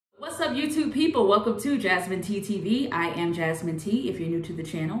up, YouTube people? Welcome to Jasmine T TV. I am Jasmine T. If you're new to the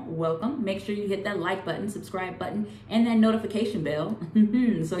channel, welcome. Make sure you hit that like button, subscribe button, and that notification bell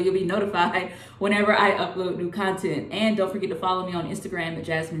so you'll be notified whenever I upload new content. And don't forget to follow me on Instagram at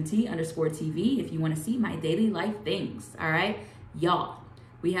JasmineT_TV if you want to see my daily life things. All right, y'all.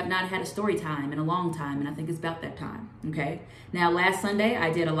 We have not had a story time in a long time, and I think it's about that time, okay? Now, last Sunday,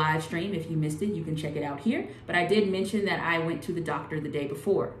 I did a live stream. If you missed it, you can check it out here. But I did mention that I went to the doctor the day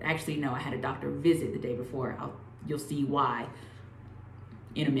before. Actually, no, I had a doctor visit the day before. You'll see why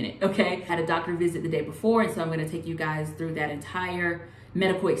in a minute, okay? I had a doctor visit the day before, and so I'm gonna take you guys through that entire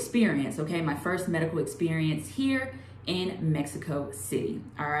medical experience, okay? My first medical experience here in Mexico City,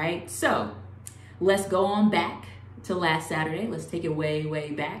 all right? So, let's go on back to last Saturday. Let's take it way,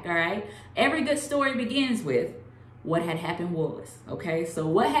 way back, all right? Every good story begins with what had happened was, okay? So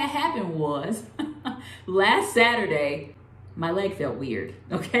what had happened was, last Saturday, my leg felt weird,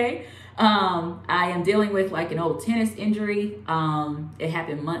 okay? I am dealing with like an old tennis injury. It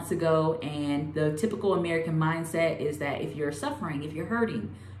happened months ago, and the typical American mindset is that if you're suffering, if you're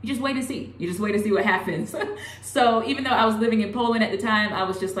hurting, you just wait and see. You just wait and see what happens. So even though I was living in Poland at the time, I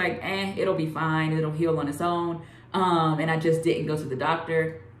was just like, it'll be fine. It'll heal on its own. And I just didn't go to the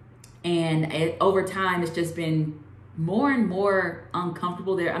doctor. And over time, it's just been more and more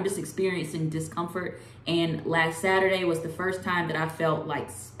uncomfortable there. I'm just experiencing discomfort. And last Saturday was the first time that I felt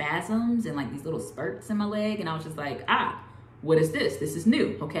like spasms and like these little spurts in my leg. And I was just like, what is this? This is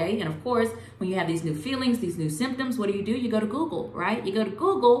new, okay? And of course, when you have these new feelings, these new symptoms, what do? You go to Google, right? You go to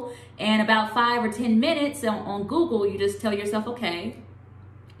Google, and about 5 or 10 minutes on Google, you just tell yourself, okay,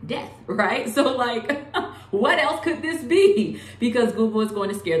 death, right? So like, what else could this be? Because Google is going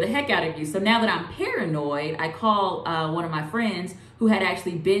to scare the heck out of you. So now that I'm paranoid, I call one of my friends who had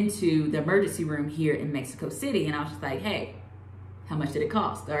actually been to the emergency room here in Mexico City. And I was just like, hey, how much did it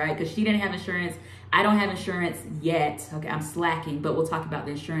cost? All right, because she didn't have insurance. I don't have insurance yet. Okay, I'm slacking, but we'll talk about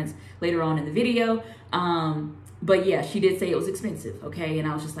the insurance later on in the video. But yeah, she did say it was expensive, okay? And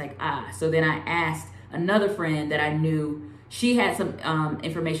I was just like, So then I asked another friend that I knew. She had some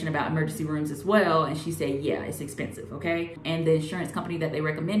information about emergency rooms as well, and she said, yeah, it's expensive, okay? And the insurance company that they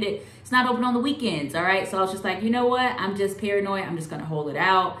recommended, it's not open on the weekends, all right? So I was just like, you know what? I'm just paranoid. I'm just gonna hold it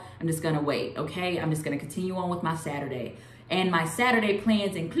out. I'm just gonna wait, okay? I'm just gonna continue on with my Saturday. And my Saturday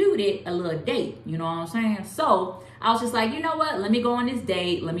plans included a little date, you know what I'm saying? So I was just like, you know what? Let me go on this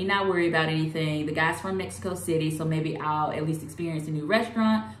date. Let me not worry about anything. The guy's from Mexico City, so maybe I'll at least experience a new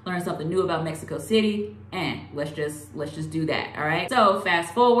restaurant, learn something new about Mexico City, and let's just do that, all right? So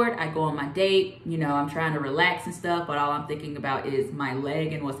fast forward, I go on my date. You know, I'm trying to relax and stuff, but all I'm thinking about is my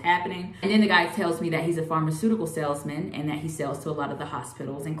leg and what's happening. And then the guy tells me that he's a pharmaceutical salesman and that he sells to a lot of the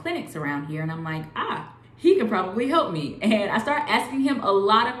hospitals and clinics around here. And I'm like, he can probably help me. And I start asking him a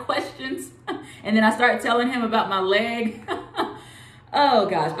lot of questions. And then I start telling him about my leg. Oh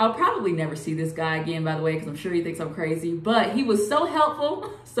gosh, I'll probably never see this guy again, by the way, because I'm sure he thinks I'm crazy, but he was so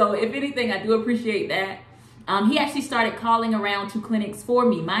helpful. So if anything, I do appreciate that. He actually started calling around to clinics for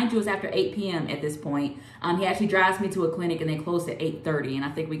me. Mind you, it was after 8 p.m. at this point. He actually drives me to a clinic and they closed at 8:30. And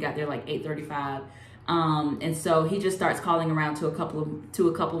I think we got there like 8:35. And so he just starts calling around to a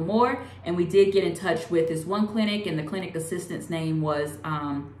couple more, and we did get in touch with this one clinic, and the clinic assistant's name was,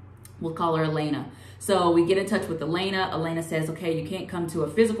 we'll call her Elena. So we get in touch with Elena. Elena says, okay, you can't come to a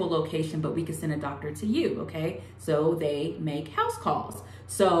physical location, but we can send a doctor to you, okay? So they make house calls.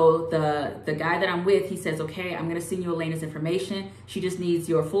 So the guy that I'm with, he says, okay, I'm gonna send you Elena's information. She just needs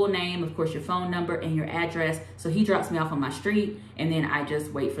your full name, of course, your phone number and your address. So he drops me off on my street, and then I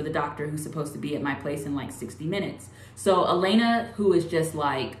just wait for the doctor who's supposed to be at my place in like 60 minutes. So Elena, who is just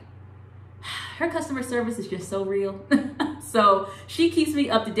like, her customer service is just so real. So she keeps me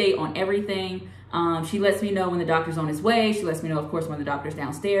up to date on everything. She lets me know when the doctor's on his way. She lets me know, of course, when the doctor's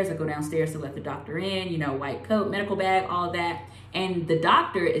downstairs. I go downstairs to let the doctor in, you know, white coat, medical bag, all of that. And the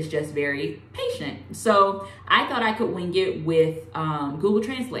doctor is just very patient. So I thought I could wing it with Google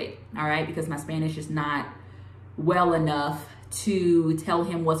Translate, all right? Because my Spanish is not well enough to tell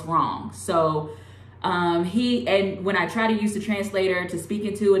him what's wrong. So when I try to use the translator to speak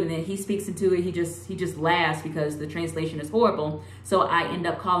into it and then he speaks into it, he just laughs because the translation is horrible. So I end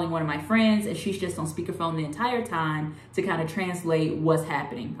up calling one of my friends, and she's just on speakerphone the entire time to kind of translate what's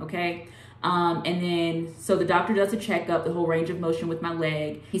happening, okay? And then, so the doctor does a checkup, the whole range of motion with my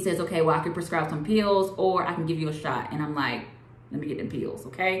leg. He says, okay, well, I can prescribe some pills or I can give you a shot. And I'm like, let me get them pills,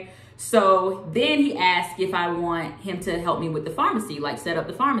 okay? So then he asked if I want him to help me with the pharmacy, like set up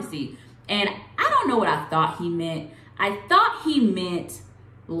the pharmacy. And I don't know what I thought he meant. I thought he meant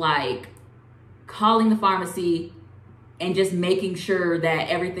like calling the pharmacy and just making sure that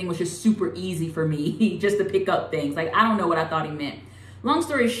everything was just super easy for me just to pick up things. Like, I don't know what I thought he meant. Long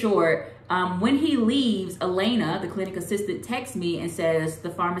story short, when he leaves, Elena, the clinic assistant, texts me and says the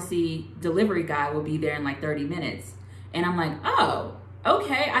pharmacy delivery guy will be there in like 30 minutes. And I'm like, oh,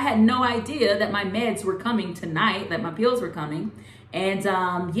 okay. I had no idea that my meds were coming tonight, that my pills were coming. And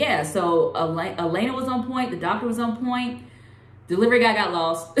yeah, so Elena was on point. The doctor was on point. Delivery guy got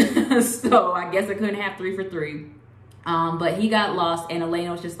lost. So I guess I couldn't have 3 for 3. But he got lost, and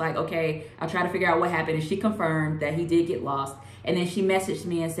Elena was just like, okay, I'll try to figure out what happened. And she confirmed that he did get lost. And then she messaged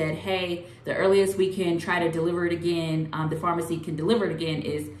me and said, hey, the earliest we can try to deliver it again, the pharmacy can deliver it again,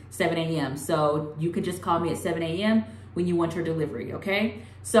 is 7 a.m. So you can just call me at 7 a.m. when you want your delivery, okay?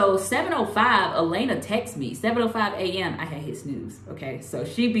 So 7:05, Elena texts me. 7:05 a.m., I had hit snooze, okay? So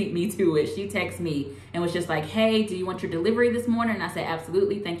she beat me to it. She texted me and was just like, hey, do you want your delivery this morning? And I said,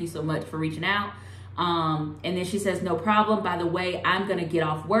 absolutely. Thank you so much for reaching out. And then she says, no problem. By the way, I'm going to get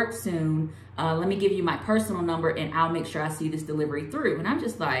off work soon. Let me give you my personal number and I'll make sure I see this delivery through. And I'm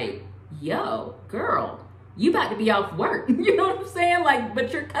just like, yo, girl, you about to be off work. You know what I'm saying? Like,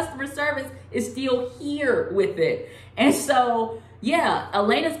 but your customer service is still here with it. And so, yeah,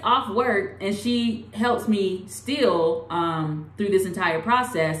 Elena's off work and she helps me still through this entire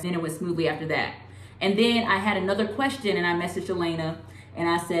process. And it went smoothly after that. And then I had another question and I messaged Elena and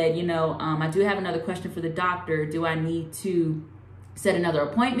I said, you know, I do have another question for the doctor. Do I need to set another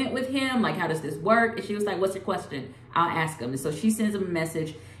appointment with him? Like, how does this work? And she was like, what's your question? I'll ask him. And so she sends him a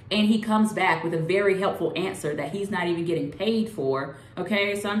message and he comes back with a very helpful answer that he's not even getting paid for.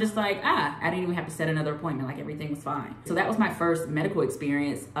 Okay, so I'm just like, I didn't even have to set another appointment. Like, everything was fine. So that was my first medical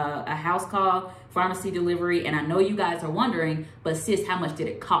experience, a house call, pharmacy delivery. And I know you guys are wondering, but sis, how much did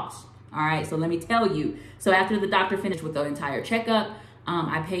it cost? All right, so let me tell you. So after the doctor finished with the entire checkup,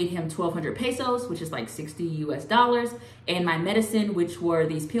 I paid him 1,200 pesos, which is like 60 US dollars, and my medicine, which were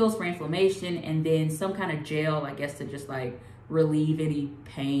these pills for inflammation, and then some kind of gel, I guess, to just like relieve any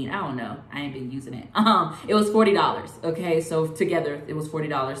pain. I don't know. I ain't been using it. It was $40. Okay, so together it was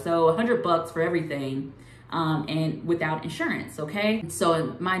 $40. So $100 for everything, and without insurance. Okay,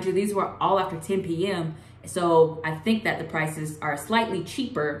 so mind you, these were all after 10 p.m. So I think that the prices are slightly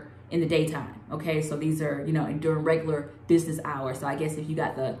cheaper in the daytime. Okay, so these are, you know, during regular business hours. So I guess if you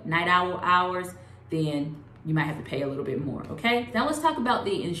got the night hours, then you might have to pay a little bit more. Okay, now let's talk about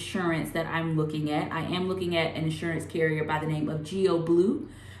the insurance that I'm looking at. I am looking at an insurance carrier by the name of Geo Blue.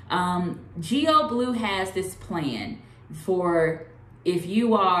 Geo Blue has this plan for if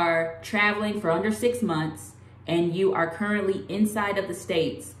you are traveling for under 6 months and you are currently inside of the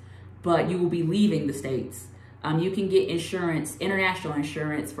States, but you will be leaving the States. You can get insurance, international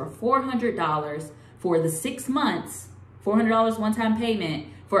insurance, for $400 for the 6 months, $400 one-time payment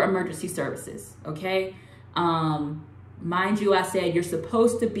for emergency services, okay? Mind you, I said you're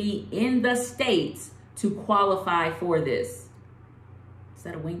supposed to be in the States to qualify for this. Is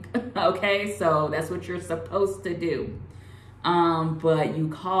that a wink? Okay, so that's what you're supposed to do. But you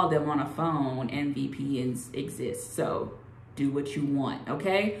call them on a phone and VPNs exist, so do what you want,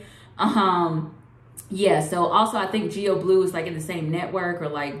 okay? Yeah, so also I think Geo Blue is like in the same network or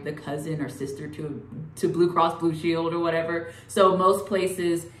like the cousin or sister to Blue Cross Blue Shield or whatever. So most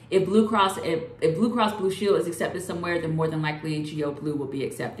places, if Blue Cross Blue Shield is accepted somewhere, then more than likely Geo Blue will be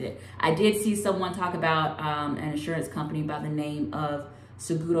accepted. I did see someone talk about an insurance company by the name of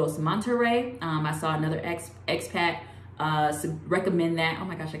Seguros Monterrey. I saw another expat recommend that. Oh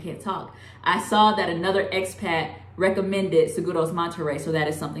my gosh, I can't talk. I saw that another expat recommended Seguros Monterrey, so that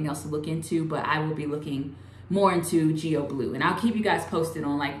is something else to look into, but I will be looking more into Geo Blue, and I'll keep you guys posted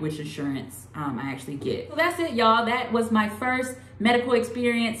on like which insurance I actually get. So that's it, y'all. That was my first medical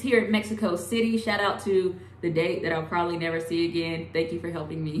experience here at Mexico City. Shout out to the date that I'll probably never see again. Thank you for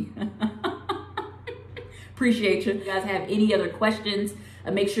helping me. Appreciate you. If you guys have any other questions,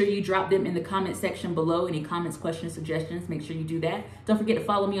 make sure you drop them in the comment section below. Any comments, questions, suggestions, make sure you do that. Don't forget to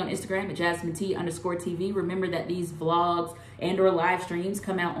follow me on Instagram at JasmineT_TV. Remember that these vlogs and or live streams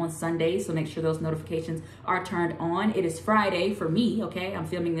come out on Sundays, so make sure those notifications are turned on. It is Friday for me, okay? I'm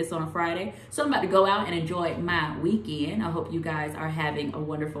filming this on a Friday, so I'm about to go out and enjoy my weekend. I hope you guys are having a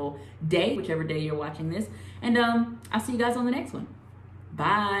wonderful day, whichever day you're watching this. And I'll see you guys on the next one.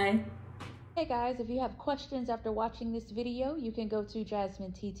 Bye. Hey guys, if you have questions after watching this video, you can go to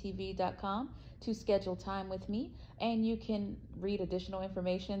JasmineTTV.com to schedule time with me, and you can read additional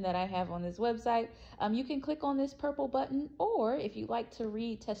information that I have on this website. You can click on this purple button, or if you'd like to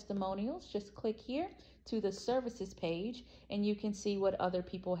read testimonials, just click here to the services page, and you can see what other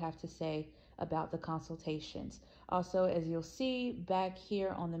people have to say about the consultations. Also, as you'll see back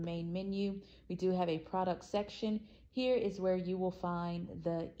here on the main menu, we do have a product section. here is where you will find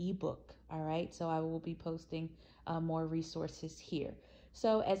the ebook. All right. So I will be posting more resources here.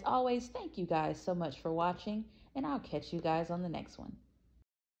 So as always, thank you guys so much for watching, and I'll catch you guys on the next one.